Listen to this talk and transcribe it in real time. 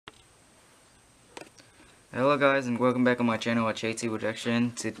Hello guys, and welcome back on my channel at JT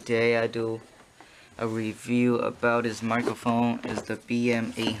Production. Today I do a review about this microphone. It's the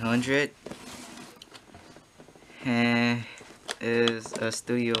BM-800 and is a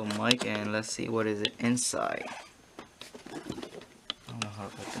studio mic, and let's see what is it inside. I don't know how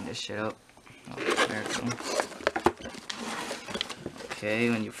to open this shit up. Oh, there it goes. Okay,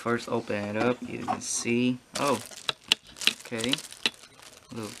 when you first open it up, you can see, oh, okay,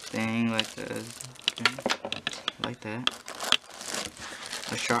 little thing like this. Okay. Like that.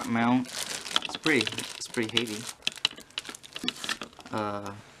 A sharp mount. It's pretty heavy.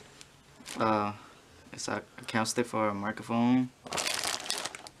 It's a account stick for a microphone.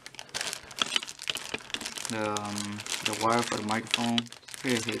 The wire for the microphone. It's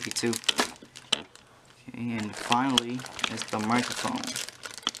pretty heavy too. Okay, and finally it's the microphone.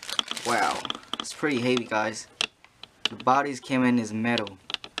 Wow, it's pretty heavy, guys. The bodies came in as metal.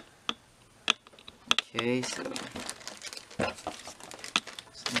 Okay, so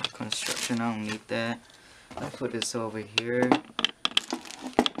some construction, I don't need that. I'll put this over here.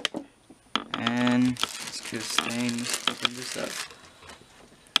 And let's just open this up.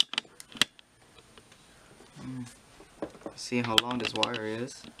 See how long this wire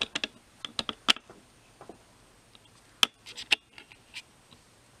is.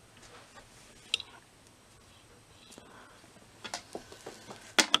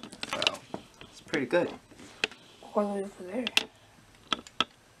 Wow, it's pretty good. All the way over there.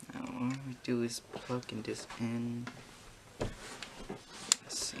 Now what we do is plug in this in.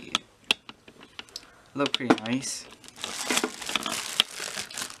 Let's see. Look pretty nice.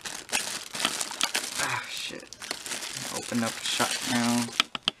 Ah, shit. Open up shop now.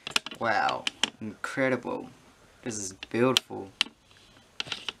 Wow, incredible. This is beautiful.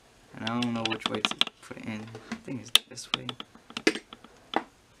 And I don't know which way to put it in. I think it's this way.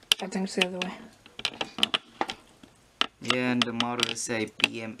 I think it's the other way. Yeah, and the model is say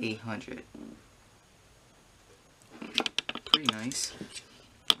BM-800. Pretty nice.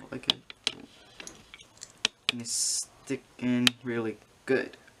 I like it. And it's sticking really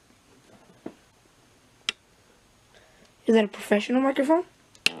good. Is that a professional microphone?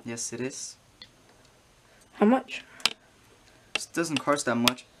 Yes, it is. How much? This doesn't cost that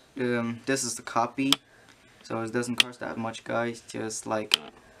much. This is the copy, so it doesn't cost that much, guys. Just like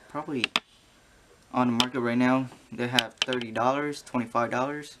probably on the market right now, they have $30,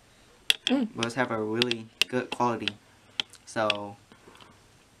 $25, but it's have a really good quality. So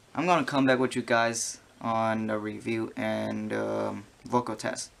I'm gonna come back with you guys on the review and vocal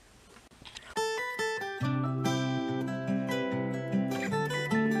test.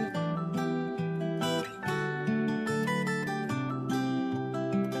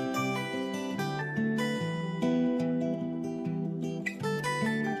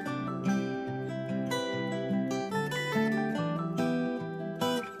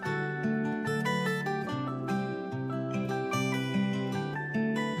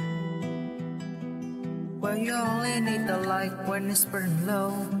 Well, you only need the light when it's burning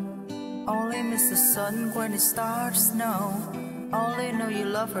low. Only miss the sun when it starts to snow. Only know you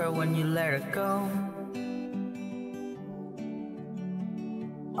love her when you let her go.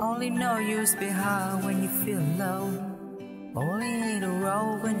 Only know you be high when you feel low. Only need a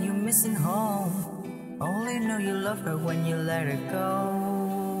roll when you're missing home. Only know you love her when you let her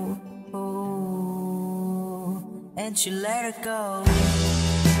go. And you let her go.